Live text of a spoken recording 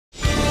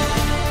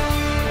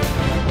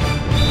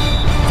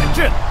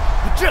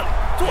这里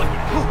做掩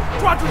护，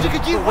抓住这个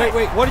机会。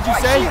Wait, what did you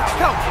say?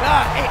 跳起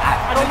来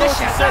！I don't know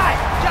what you said.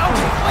 加油！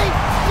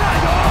加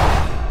油！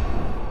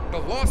 The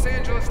Los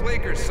Angeles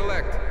Lakers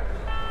select.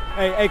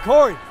 Hey,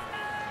 Corey.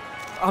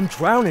 I'm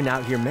drowning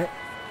out here, man.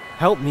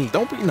 Help me.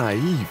 Don't be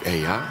naive,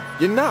 AI.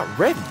 You're not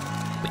ready.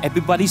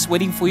 Everybody's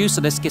waiting for you,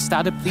 so let's get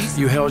started, please.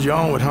 You held your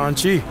own with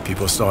Junkie.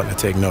 People are starting to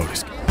take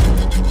notice.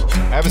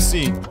 Have a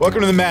seat.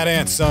 Welcome to the Mad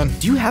Ants, son.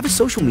 Do you have a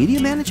social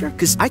media manager?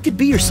 Because I could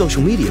be your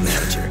social media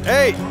manager.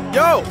 Hey,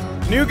 yo,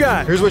 new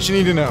guy. Here's what you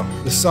need to know.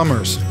 The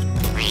Summers.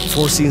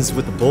 4 seasons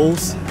with the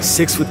Bulls,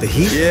 6 with the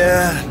Heat.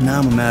 Yeah, now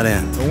I'm a Mad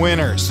Ant. The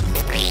winners.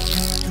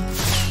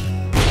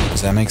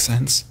 Does that make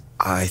sense?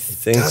 I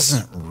think...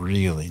 Doesn't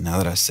really, now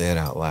that I say it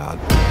out loud.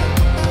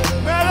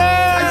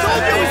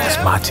 It's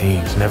my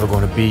team. It's never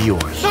going to be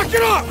yours. Knock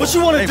it off! What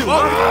you want to do?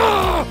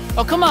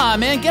 Oh, come on,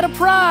 man, get a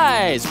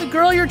prize. The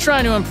girl you're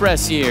trying to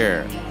impress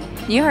here.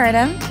 You heard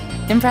him.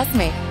 Impress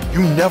me.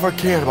 You never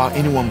cared about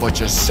anyone but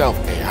yourself,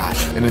 AI.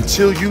 And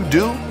until you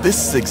do,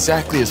 this is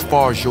exactly as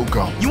far as you'll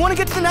go. You want to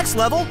get to the next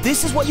level?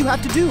 This is what you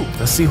have to do.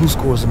 Let's see who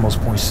scores the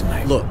most points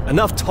tonight. Look,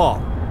 enough talk.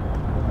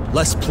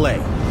 Let's play.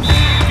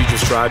 You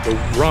just tried to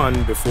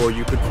run before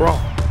you could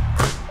crawl.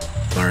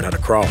 Learn how to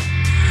crawl.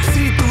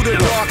 See through the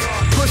dark,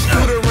 push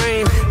through the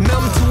rain,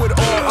 numb to it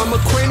all, I'm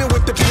acquainted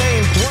with the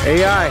pain.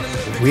 AI,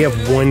 we have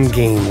 1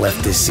 game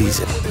left this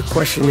season. The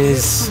question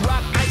is,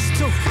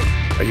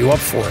 are you up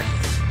for it?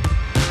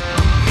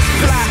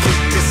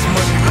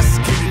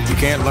 You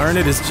can't learn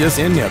it, it's just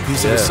in there,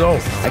 piece of the soul.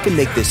 I can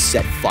make this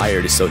set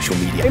fire to social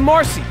media. Hey,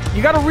 Marcy,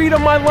 you got to read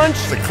on my lunch?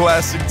 The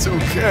classic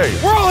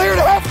 2K. We're all here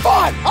to have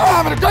fun.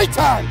 I'm having a great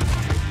time.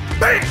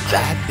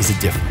 That is the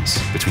difference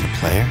between a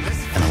player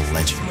and a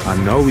legend. I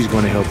know he's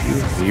going to help you,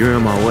 but you're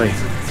in my way.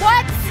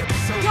 What's your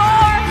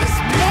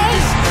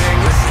name?